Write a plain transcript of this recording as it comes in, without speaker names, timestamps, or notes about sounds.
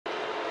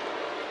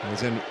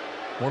He's in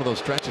one of those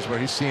stretches where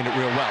he's seeing it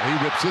real well.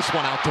 He rips this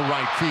one out to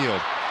right field.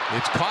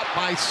 It's caught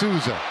by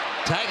Souza.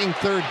 Tagging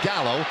third,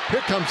 Gallo.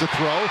 Here comes the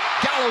throw.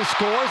 Gallo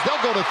scores.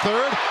 They'll go to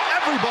third.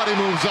 Everybody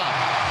moves up.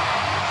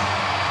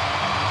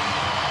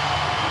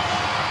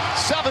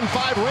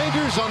 7-5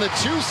 Rangers on the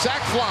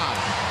 2-sack fly.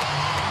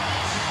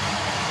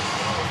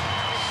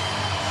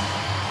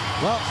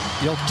 Well,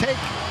 you'll take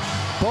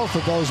both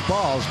of those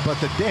balls, but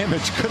the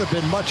damage could have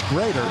been much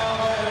greater.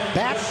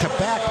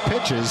 Back-to-back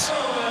pitches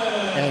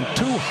and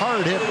 2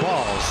 hard-hit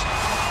balls.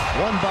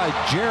 One by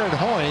Jared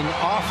Hoying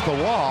off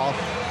the wall.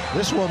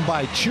 This one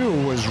by Choo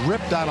was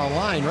ripped on a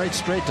line right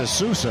straight to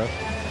Souza.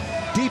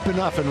 Deep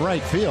enough in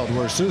right field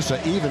where Souza,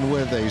 even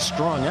with a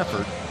strong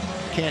effort,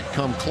 can't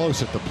come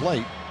close at the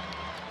plate.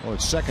 Well,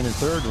 it's second and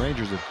third.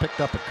 Rangers have picked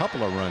up a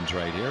couple of runs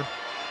right here.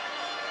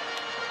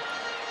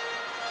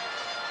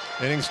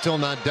 Inning's still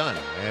not done.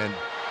 And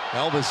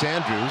Elvis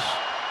Andrus,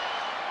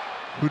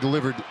 who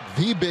delivered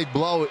the big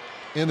blow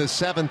in the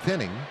 7th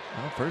inning.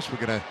 Well, first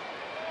we're going to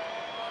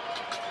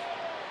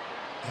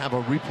have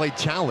a replay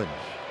challenge.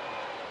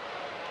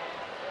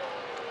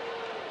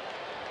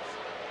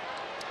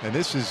 And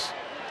this is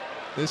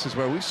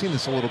where we've seen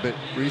this a little bit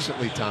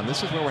recently, Tom.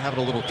 This is where we're having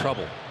a little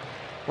trouble.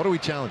 What are we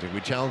challenging? Are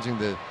we challenging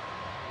the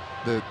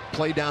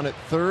play down at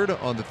third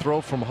on the throw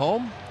from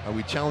home? Are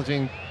we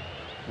challenging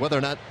whether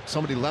or not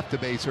somebody left the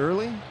base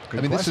early? Good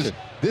I mean, question.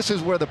 this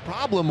is where the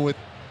problem with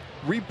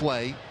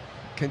replay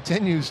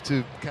continues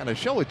to kind of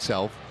show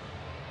itself.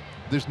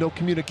 There's no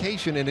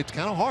communication, and it's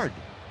kind of hard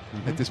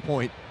at this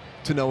point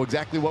to know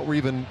exactly what we're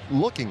even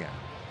looking at.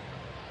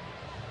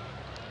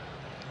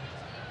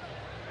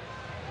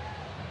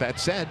 That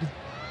said,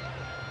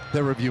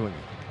 they're reviewing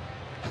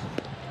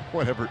it,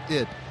 whatever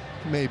it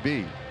may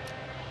be.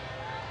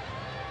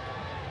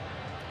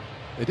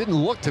 It didn't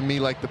look to me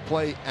like the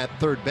play at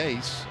third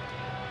base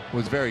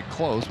was very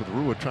close with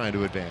Rua trying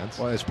to advance.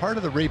 Well, as part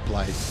of the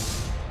replay,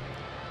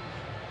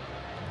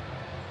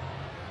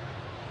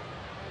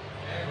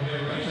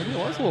 maybe it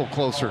was a little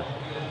closer.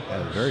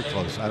 yeah, very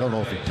close. I don't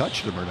know if he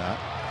touched him or not.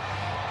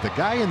 The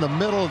guy in the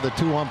middle of the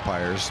 2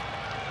 umpires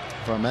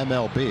from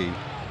MLB,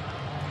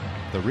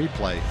 the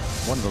replay,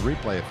 one of the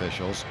replay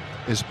officials,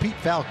 is Pete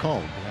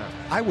Falcone. Yeah.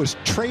 I was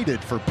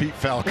traded for Pete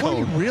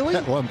Falcone. Wait, really?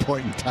 At one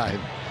point in time.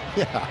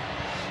 Yeah.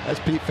 That's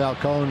Pete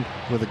Falcone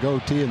with a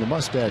goatee and the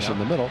mustache in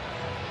the middle.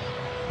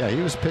 Yeah,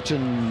 he was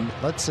pitching,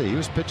 let's see, he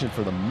was pitching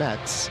for the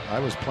Mets. I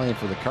was playing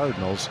for the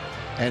Cardinals.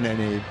 And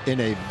in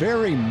a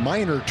very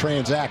minor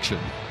transaction,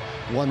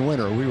 one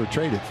winter, we were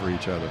traded for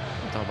each other.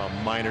 I'm talking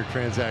about minor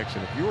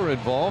transaction. If you were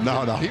involved,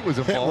 No. Pete was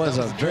involved. It was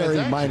a very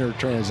transaction. minor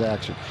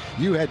transaction.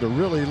 You had to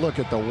really look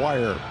at the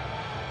wire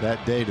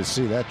that day to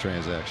see that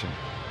transaction.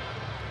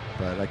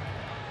 But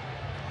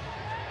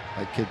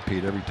I kid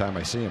Pete every time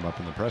I see him up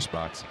in the press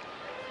box.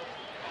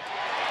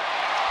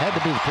 Had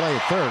to be the play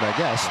at third, I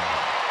guess.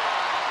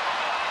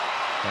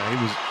 He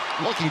was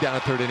looking down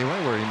at third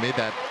anyway, where he made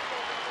that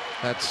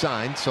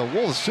sign. So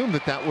we'll assume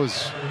that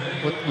was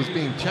what was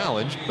being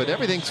challenged. But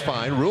everything's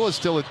fine. Rua's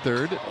still at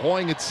third.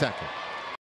 Hoying at second.